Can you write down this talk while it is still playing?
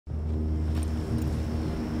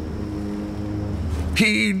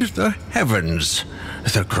Heed the heavens,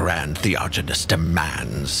 the grand Theogenist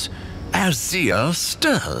demands. Azir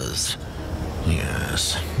stirs.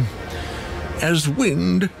 Yes, as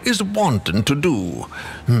wind is wanton to do,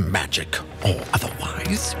 magic or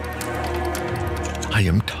otherwise. I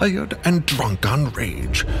am tired and drunk on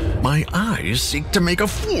rage. My eyes seek to make a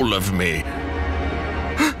fool of me.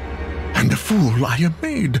 And a fool I am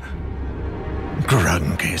made.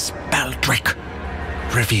 Grung is baldric,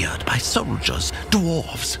 revered by soldiers,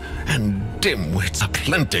 dwarves, and dimwits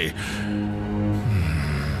aplenty.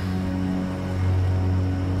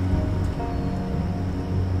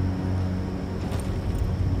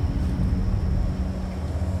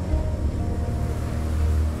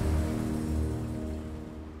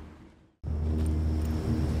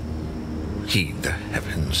 Heed the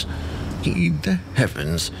heavens, heed the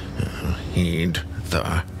heavens, heed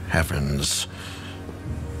the heavens.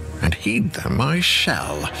 And heed them I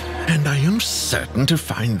shall, and I am certain to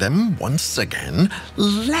find them once again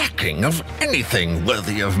lacking of anything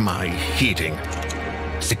worthy of my heeding.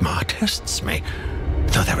 Sigmar tests me,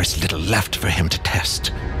 though there is little left for him to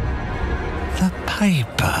test. The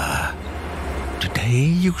Piper. Today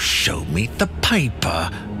you show me the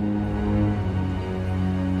Piper.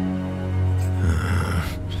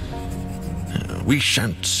 We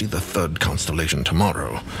shan't see the third constellation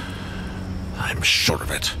tomorrow. I'm sure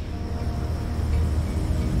of it.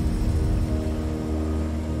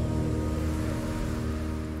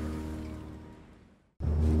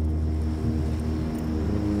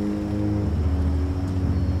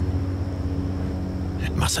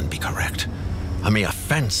 It mustn't be correct. A mere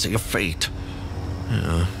fancy of fate.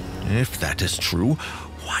 If that is true,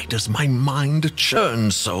 why does my mind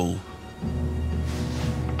churn so?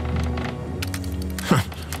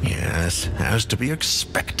 Yes, as to be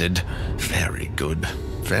expected. Very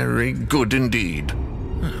good indeed.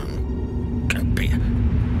 Can't be.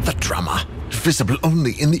 The drummer, visible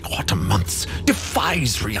only in the autumn months,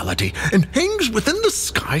 defies reality and hangs within the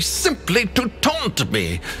sky simply to taunt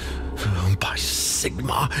me. Oh, by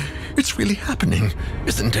Sigmar, it's really happening,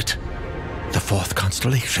 isn't it? The fourth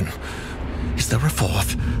constellation. Is there a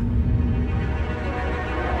fourth?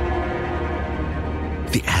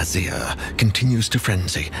 The Azir continues to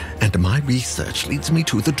frenzy, and my research leads me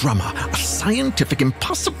to the drummer, a scientific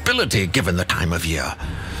impossibility given the time of year.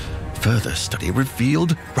 Further study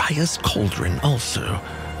revealed Raya's cauldron also.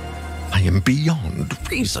 I am beyond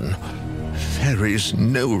reason. There is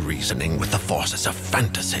no reasoning with the forces of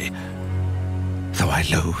fantasy. Though I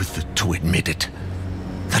loathe to admit it,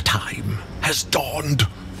 the time has dawned.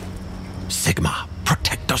 Sigmar,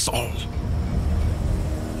 protect us all.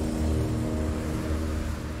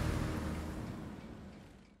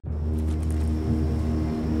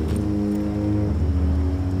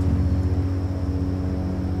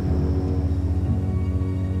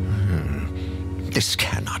 This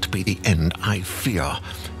cannot be the end I fear.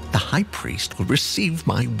 The High Priest will receive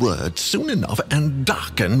my word soon enough and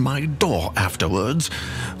darken my door afterwards.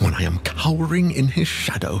 When I am cowering in his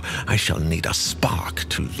shadow, I shall need a spark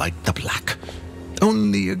to light the black.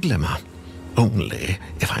 Only a glimmer. Only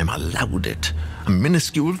if I'm allowed it. A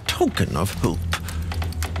minuscule token of hope.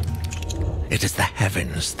 It is the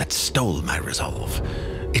heavens that stole my resolve.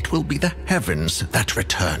 It will be the heavens that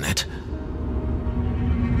return it.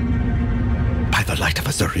 By the light of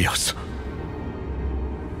Azurios.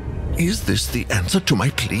 Is this the answer to my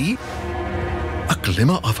plea? A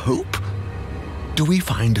glimmer of hope? Do we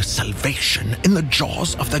find salvation in the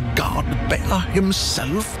jaws of the God-bearer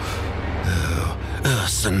himself? Oh,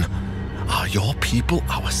 Ursun, are your people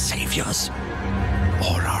our saviors?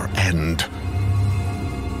 Or our end?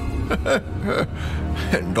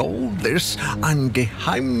 And all this an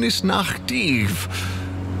Geheimnis nach Div.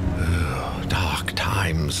 Dark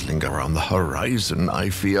times linger on the horizon, I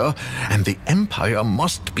fear, and the Empire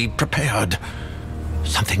must be prepared.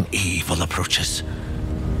 Something evil approaches,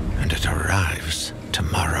 and it arrives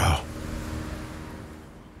tomorrow.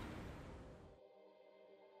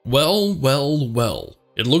 Well, well, well.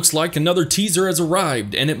 It looks like another teaser has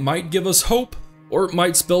arrived, and it might give us hope, or it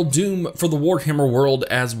might spell doom for the Warhammer world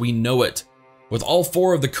as we know it. With all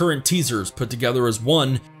 4 of the current teasers put together as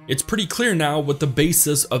one, it's pretty clear now what the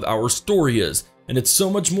basis of our story is, and it's so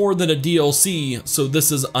much more than a DLC, so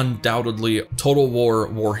this is undoubtedly Total War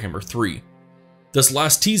Warhammer 3. This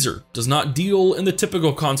last teaser does not deal in the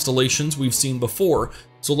typical constellations we've seen before,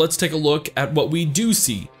 so let's take a look at what we do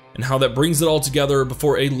see and how that brings it all together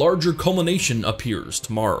before a larger culmination appears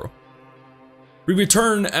tomorrow. We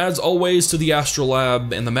return, as always, to the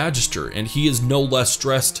Astrolabe and the Magister, and he is no less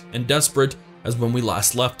stressed and desperate as when we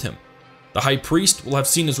last left him. The High Priest will have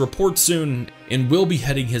seen his report soon and will be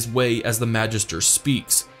heading his way as the Magister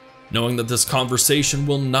speaks. Knowing that this conversation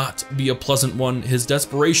will not be a pleasant one, his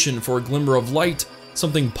desperation for a glimmer of light,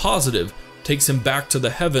 something positive, takes him back to the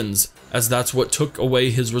heavens, as that's what took away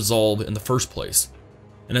his resolve in the first place.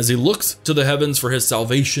 And as he looks to the heavens for his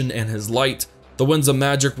salvation and his light, the winds of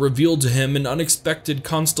magic revealed to him an unexpected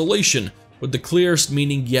constellation with the clearest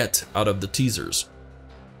meaning yet out of the teasers.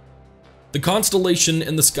 The constellation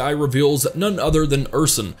in the sky reveals none other than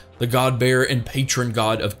Ursun, the god bear and patron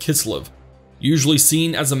god of Kislev. Usually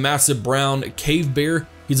seen as a massive brown cave bear,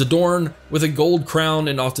 he's adorned with a gold crown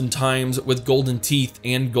and oftentimes with golden teeth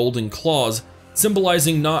and golden claws,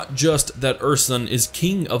 symbolizing not just that Ursun is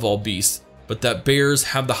king of all beasts, but that bears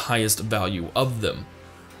have the highest value of them.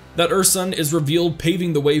 That Ursun is revealed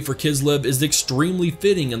paving the way for Kislev is extremely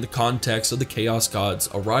fitting in the context of the Chaos God's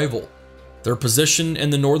arrival. Their position in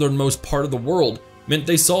the northernmost part of the world meant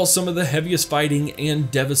they saw some of the heaviest fighting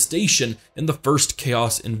and devastation in the first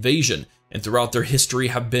Chaos invasion, and throughout their history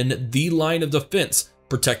have been the line of defense,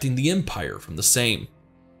 protecting the Empire from the same.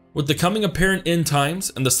 With the coming apparent end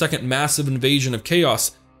times and the second massive invasion of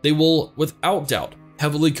Chaos, they will, without doubt,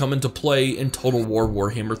 heavily come into play in Total War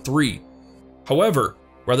Warhammer 3. However,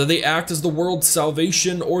 whether they act as the world's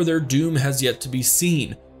salvation or their doom has yet to be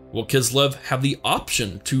seen. Will Kislev have the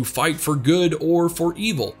option to fight for good or for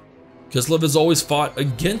evil? Kislev has always fought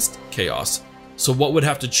against chaos, so what would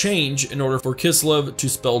have to change in order for Kislev to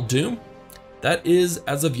spell doom? That is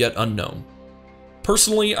as of yet unknown.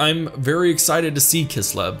 Personally, I'm very excited to see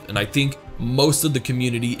Kislev, and I think most of the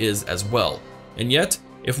community is as well. And yet,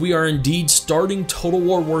 if we are indeed starting Total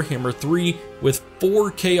War Warhammer 3 with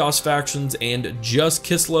 4 Chaos factions and just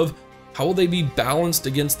Kislev, how will they be balanced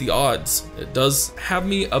against the odds? It does have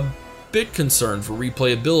me a bit concerned for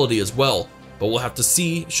replayability as well, but we'll have to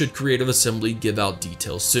see should Creative Assembly give out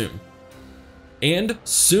details soon. And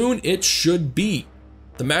soon it should be.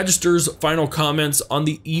 The Magister's final comments on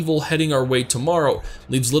the evil heading our way tomorrow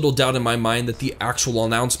leaves little doubt in my mind that the actual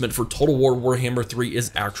announcement for Total War Warhammer 3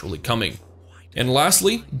 is actually coming. And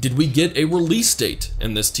lastly, did we get a release date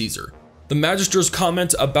in this teaser? The Magister's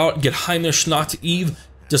comment about Geheimnisnacht Eve,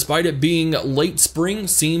 despite it being late spring,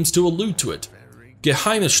 seems to allude to it.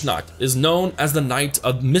 Geheimnisnacht is known as the Night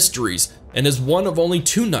of Mysteries and is one of only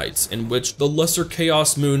 2 nights in which the lesser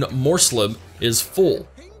chaos moon Morslib is full.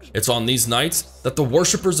 It's on these nights that the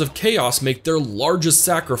worshippers of chaos make their largest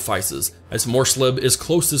sacrifices, as Morslib is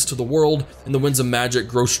closest to the world and the winds of magic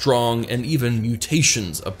grow strong and even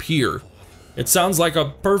mutations appear. It sounds like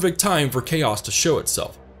a perfect time for chaos to show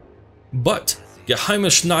itself. But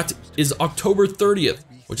Geheimnisnacht is October 30th,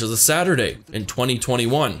 which is a Saturday in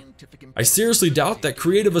 2021. I seriously doubt that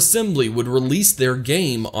Creative Assembly would release their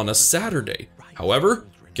game on a Saturday. However,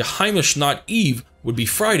 Geheimnisnacht Eve would be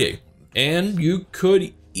Friday, and you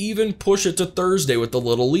could even push it to Thursday with a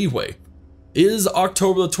little leeway. Is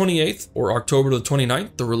October the 28th or October the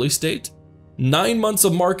 29th the release date? 9 months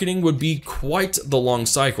of marketing would be quite the long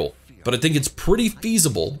cycle, but I think it's pretty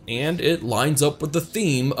feasible and it lines up with the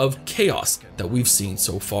theme of chaos that we've seen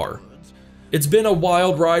so far. It's been a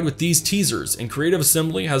wild ride with these teasers, and Creative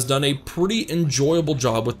Assembly has done a pretty enjoyable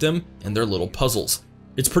job with them and their little puzzles.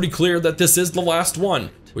 It's pretty clear that this is the last one,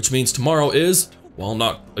 which means tomorrow is, while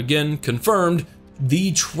not again confirmed,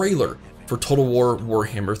 the trailer for Total War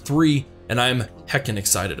Warhammer 3, and I'm heckin'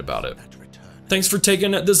 excited about it. Thanks for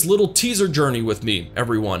taking this little teaser journey with me,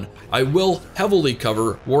 everyone. I will heavily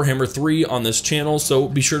cover Warhammer 3 on this channel, so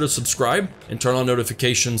be sure to subscribe and turn on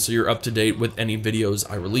notifications so you're up to date with any videos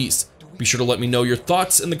I release. Be sure to let me know your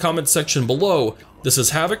thoughts in the comment section below. This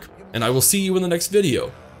is Havoc, and I will see you in the next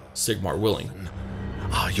video. Sigmar willing.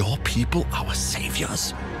 Are your people our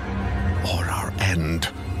saviors? Or our end?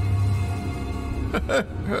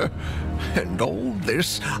 And all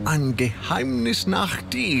this on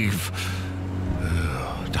Geheimnisnacht Eve.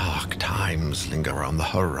 Dark times linger on the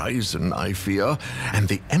horizon, I fear, and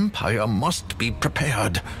the Empire must be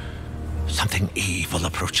prepared. Something evil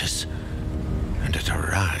approaches, and it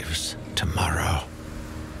arrives tomorrow.